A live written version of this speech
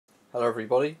Hello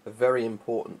everybody, a very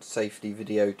important safety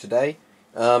video today.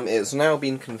 It's now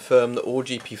been confirmed that all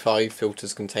GP-5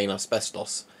 filters contain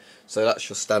asbestos. So that's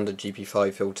your standard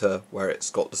GP-5 filter where it's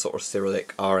got the sort of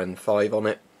Cyrillic RN5 on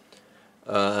it.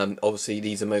 Obviously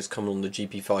these are most common on the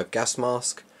GP-5 gas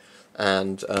mask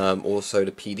and also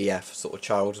the PDF sort of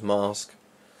child's mask.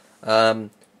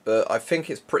 But I think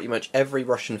it's pretty much every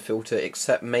Russian filter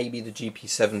except maybe the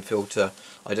GP7 filter,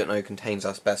 I don't know, contains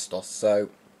asbestos. So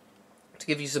to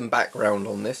give you some background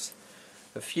on this,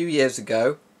 a few years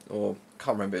ago, or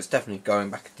can't remember, it's definitely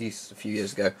going back at least a few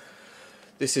years ago,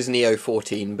 this is an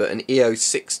EO14, but an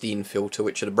EO16 filter,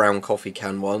 which are the brown coffee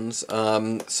can ones,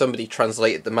 somebody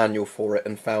translated the manual for it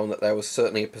and found that there was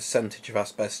certainly a percentage of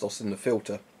asbestos in the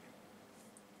filter.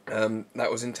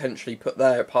 That was intentionally put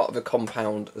there, part of a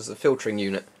compound as a filtering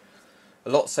unit.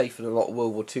 A lot safer than a lot of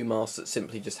World War II masks that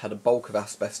simply just had a bulk of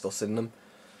asbestos in them.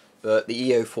 But the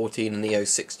EO14 and the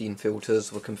EO16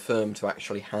 filters were confirmed to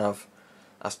actually have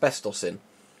asbestos in.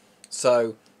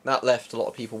 So that left a lot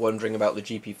of people wondering about the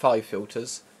GP-5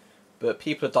 filters, but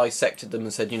people have dissected them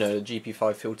and said, you know, the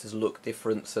GP-5 filters look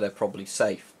different, so they're probably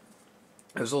safe.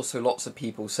 There was also lots of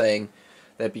people saying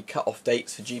there'd be cut-off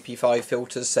dates for GP-5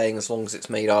 filters, saying as long as it's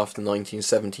made after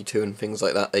 1972 and things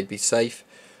like that, they'd be safe.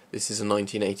 This is a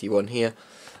 1981 here,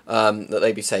 that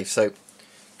they'd be safe. So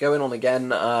going on again,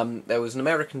 there was an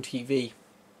American TV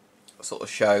sort of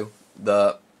show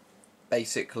that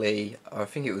basically, I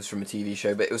think it was from a TV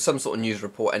show, but it was some sort of news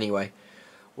report anyway,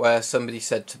 where somebody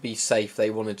said to be safe they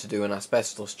wanted to do an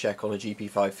asbestos check on a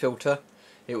GP-5 filter.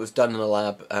 It was done in a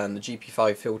lab and the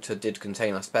GP-5 filter did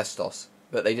contain asbestos,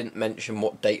 but they didn't mention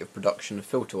what date of production the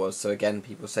filter was, so again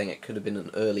people were saying it could have been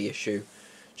an early issue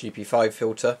GP-5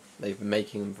 filter. They've been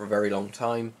making them for a very long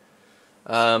time.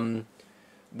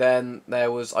 Then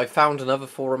there was, I found another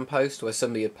forum post where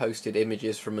somebody had posted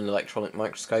images from an electronic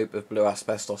microscope of blue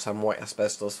asbestos and white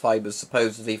asbestos fibres,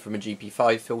 supposedly from a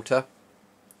GP-5 filter.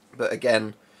 But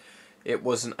again, it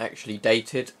wasn't actually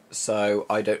dated, so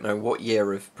I don't know what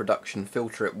year of production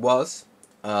filter it was.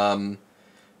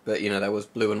 But you know, there was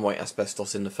blue and white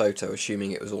asbestos in the photo,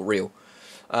 assuming it was all real.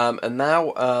 And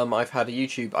now I've had a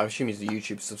YouTube, I assume he's a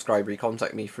YouTube subscriber, he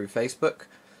contacted me through Facebook,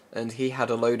 and he had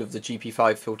a load of the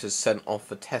GP-5 filters sent off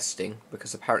for testing,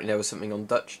 because apparently there was something on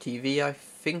Dutch TV, I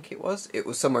think it was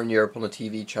somewhere in Europe on a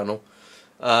TV channel.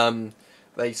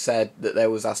 They said that there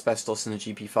was asbestos in the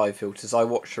GP-5 filters. I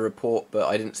watched the report, but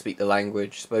I didn't speak the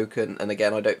language spoken, and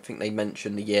again I don't think they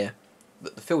mentioned the year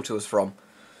that the filter was from.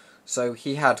 So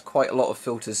he had quite a lot of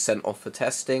filters sent off for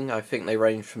testing. I think they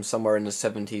ranged from somewhere in the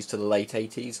 70s to the late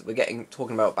 80s. We're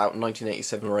talking about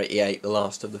 1987 or 88, the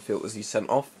last of the filters he sent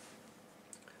off.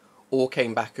 All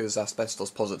came back as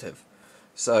asbestos positive.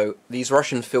 So these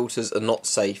Russian filters are not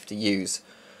safe to use.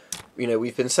 You know,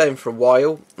 we've been saying for a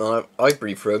while, I've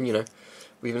breathed through them, you know,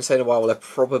 we've been saying a while they're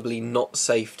probably not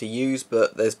safe to use,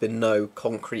 but there's been no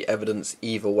concrete evidence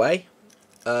either way.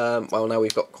 Well, now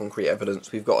we've got concrete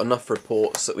evidence. We've got enough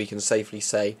reports that we can safely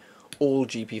say all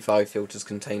GP-5 filters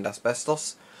contained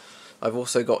asbestos. I've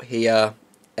also got here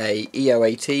a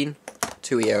EO18,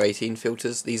 two EO18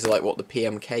 filters. These are like what the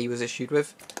PMK was issued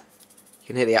with. You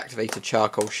can hear the activated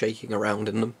charcoal shaking around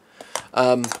in them.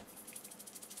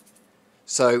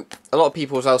 So a lot of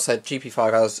people as well said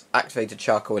GP-5 has activated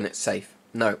charcoal and it's safe.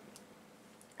 No.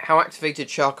 How activated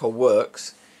charcoal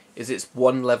works is it's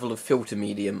one level of filter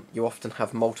medium. You often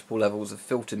have multiple levels of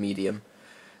filter medium.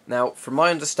 Now, from my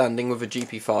understanding with a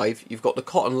GP-5, you've got the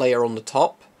cotton layer on the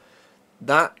top.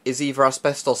 That is either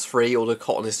asbestos free or the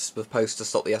cotton is supposed to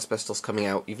stop the asbestos coming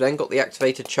out. You've then got the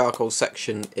activated charcoal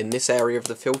section in this area of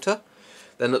the filter.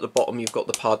 Then at the bottom you've got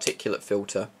the particulate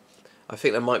filter. I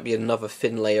think there might be another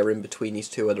thin layer in between these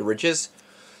two other ridges,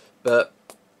 but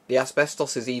the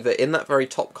asbestos is either in that very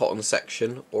top cotton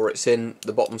section or it's in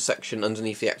the bottom section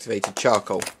underneath the activated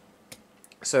charcoal.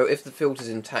 So if the filter is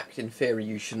intact, in theory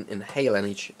you shouldn't inhale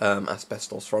any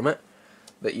asbestos from it,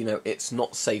 but you know, it's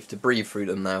not safe to breathe through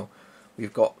them now.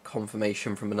 We've got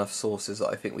confirmation from enough sources that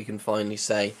I think we can finally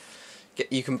say,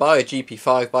 you can buy a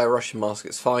GP-5, buy a Russian mask,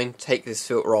 it's fine, take this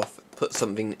filter off, put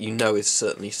something that you know is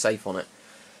certainly safe on it.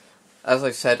 As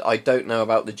I said, I don't know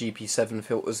about the GP7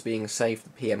 filters being safe, the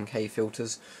PMK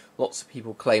filters. Lots of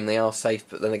people claim they are safe,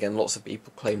 but then again lots of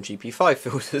people claim GP-5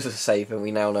 filters are safe, and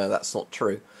we now know that's not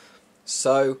true.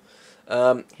 So,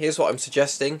 here's what I'm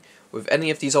suggesting. With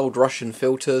any of these old Russian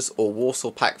filters, or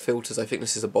Warsaw Pact filters, I think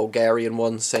this is a Bulgarian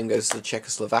one, same goes to the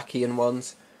Czechoslovakian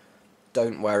ones,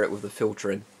 don't wear it with the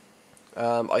filter in.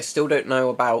 I still don't know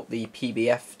about the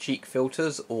PBF cheek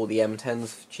filters, or the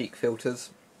M10's cheek filters.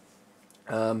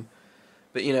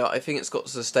 But you know, I think it's got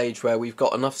to the stage where we've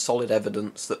got enough solid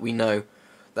evidence that we know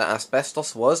that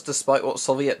asbestos was, despite what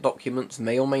Soviet documents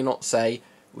may or may not say,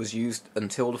 was used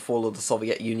until the fall of the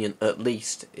Soviet Union, at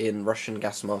least in Russian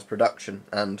gas mask production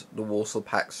and the Warsaw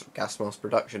Pact's gas mask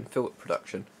production, filter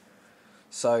production.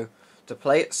 So, to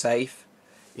play it safe,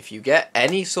 if you get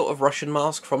any sort of Russian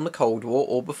mask from the Cold War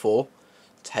or before,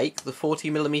 take the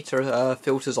 40mm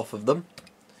filters off of them.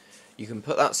 You can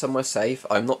put that somewhere safe.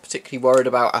 I'm not particularly worried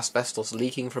about asbestos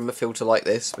leaking from a filter like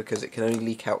this, because it can only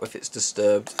leak out if it's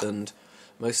disturbed, and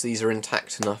most of these are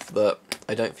intact enough that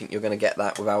I don't think you're going to get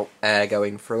that without air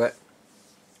going through it.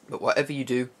 But whatever you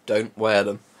do, don't wear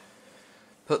them.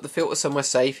 Put the filter somewhere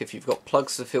safe. If you've got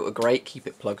plugs to the filter, great, keep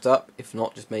it plugged up. If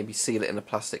not, just maybe seal it in a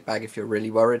plastic bag if you're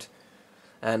really worried.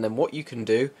 And then what you can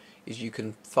do is you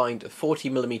can find a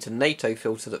 40mm NATO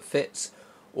filter that fits,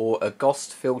 or a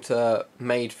GOST filter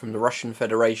made from the Russian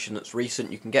Federation that's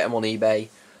recent. You can get them on eBay.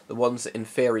 The ones that in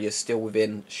theory are still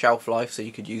within shelf life, so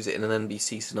you could use it in an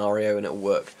NBC scenario and it'll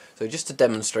work. So just to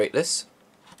demonstrate this,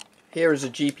 here is a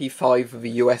GP-5 with a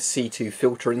US C2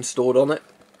 filter installed on it,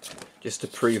 just to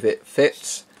prove it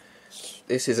fits.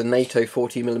 This is a NATO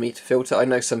 40mm filter. I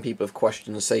know some people have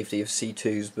questioned the safety of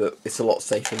C2s, but it's a lot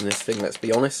safer than this thing, let's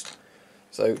be honest.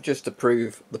 So just to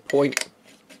prove the point,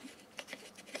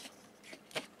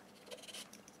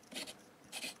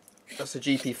 that's a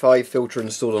GP-5 filter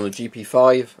installed on a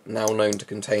GP-5, now known to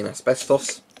contain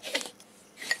asbestos.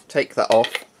 Take that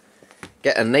off.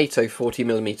 Get a NATO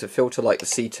 40mm filter like the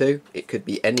C2. It could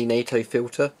be any NATO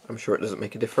filter. I'm sure it doesn't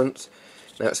make a difference.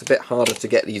 Now it's a bit harder to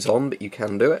get these on, but you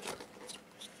can do it,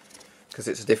 because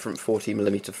it's a different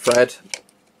 40mm thread.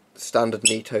 Standard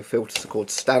NATO filters are called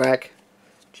STANAG.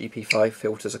 GP-5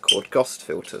 filters are called GOST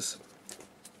filters.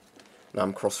 Now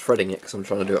I'm cross-threading it because I'm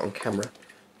trying to do it on camera.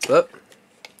 But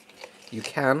you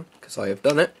can, because I have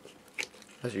done it,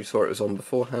 as you saw it was on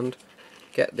beforehand,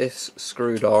 get this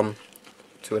screwed on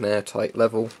to an airtight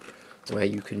level where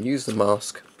you can use the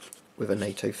mask with a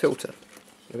NATO filter.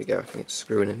 There we go, I think it's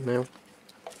screwing in now.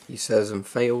 He says and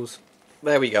fails.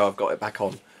 There we go, I've got it back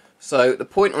on. So the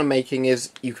point I'm making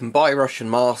is you can buy Russian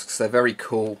masks, they're very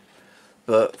cool,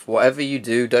 but whatever you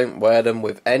do, don't wear them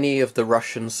with any of the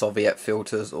Russian Soviet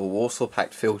filters or Warsaw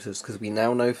Pact filters, because we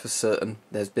now know for certain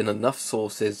there's been enough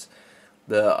sources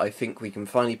that I think we can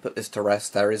finally put this to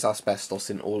rest. There is asbestos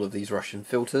in all of these Russian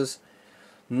filters.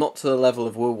 Not to the level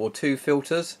of World War II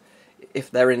filters.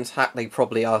 If they're intact, they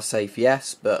probably are safe,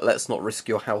 yes, but let's not risk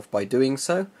your health by doing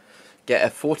so. Get a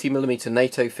 40mm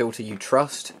NATO filter you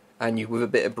trust, and with a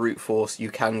bit of brute force you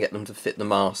can get them to fit the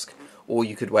mask, or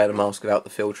you could wear the mask without the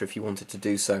filter if you wanted to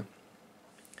do so.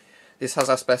 This has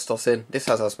asbestos in, this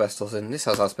has asbestos in, this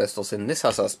has asbestos in, this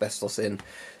has asbestos in.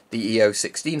 The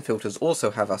EO16 filters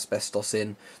also have asbestos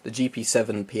in. The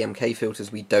GP7 PMK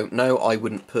filters we don't know. I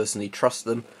wouldn't personally trust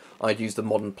them. I'd use the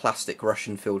modern plastic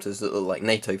Russian filters that look like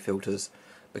NATO filters,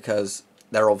 because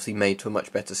they're obviously made to a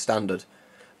much better standard.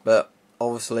 But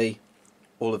obviously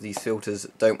all of these filters,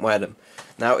 don't wear them.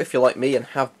 Now if you're like me and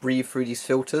have breathed through these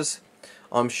filters,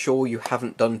 I'm sure you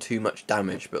haven't done too much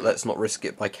damage, but let's not risk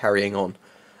it by carrying on.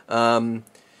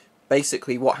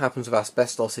 Basically what happens with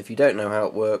asbestos, if you don't know how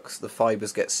it works, the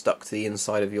fibres get stuck to the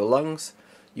inside of your lungs.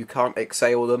 You can't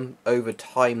exhale them. Over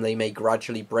time they may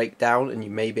gradually break down and you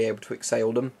may be able to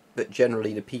exhale them, but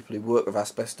generally the people who work with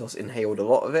asbestos inhaled a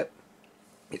lot of it.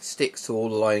 It sticks to all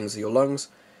the linings of your lungs,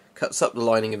 cuts up the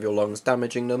lining of your lungs,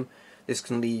 damaging them. This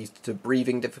can lead to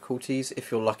breathing difficulties.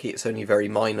 If you're lucky, it's only very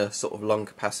minor sort of lung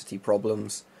capacity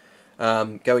problems.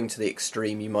 Going to the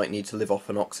extreme, you might need to live off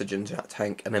an oxygen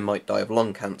tank and then might die of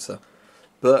lung cancer.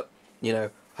 But, you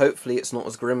know, hopefully it's not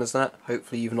as grim as that.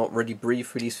 Hopefully you've not really breathed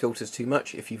through these filters too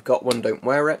much. If you've got one, don't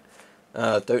wear it.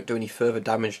 Don't do any further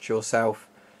damage to yourself.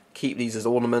 Keep these as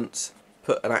ornaments.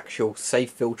 Put an actual safe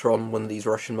filter on one of these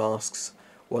Russian masks,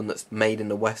 one that's made in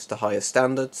the West to higher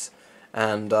standards.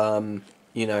 And,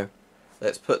 you know,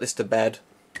 let's put this to bed.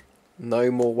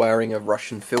 No more wearing of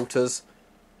Russian filters.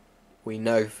 We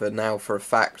know for a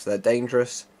fact they're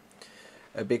dangerous.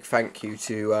 A big thank you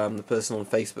to the person on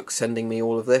Facebook sending me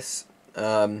all of this.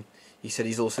 He said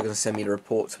he's also going to send me the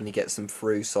reports when he gets them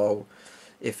through, so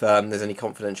if there's any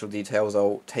confidential details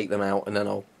I'll take them out and then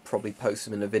I'll probably post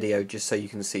them in a video just so you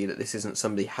can see that this isn't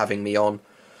somebody having me on.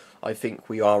 I think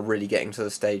we are really getting to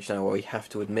the stage now where we have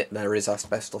to admit there is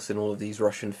asbestos in all of these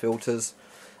Russian filters,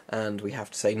 and we have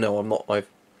to say no, I'm not, I've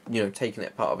taken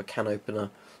it part of a can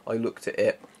opener, I looked at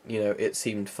it, it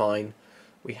seemed fine.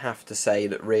 We have to say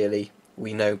that really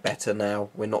we know better now.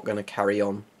 We're not going to carry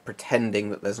on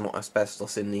pretending that there's not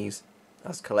asbestos in these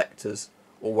as collectors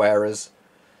or wearers,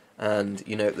 and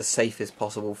the safest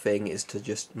possible thing is to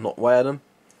just not wear them.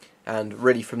 And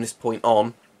really from this point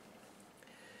on,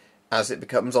 as it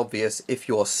becomes obvious, if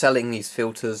you're selling these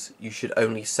filters, you should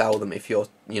only sell them if you're,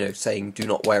 saying do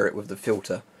not wear it with the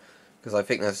filter. Because I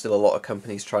think there's still a lot of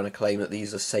companies trying to claim that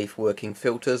these are safe working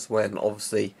filters, when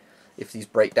obviously if these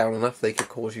break down enough they could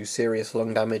cause you serious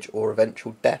lung damage or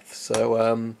eventual death.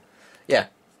 So yeah.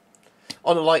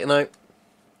 On a lighter note,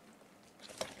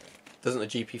 doesn't the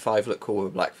GP-5 look cool with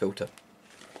a black filter?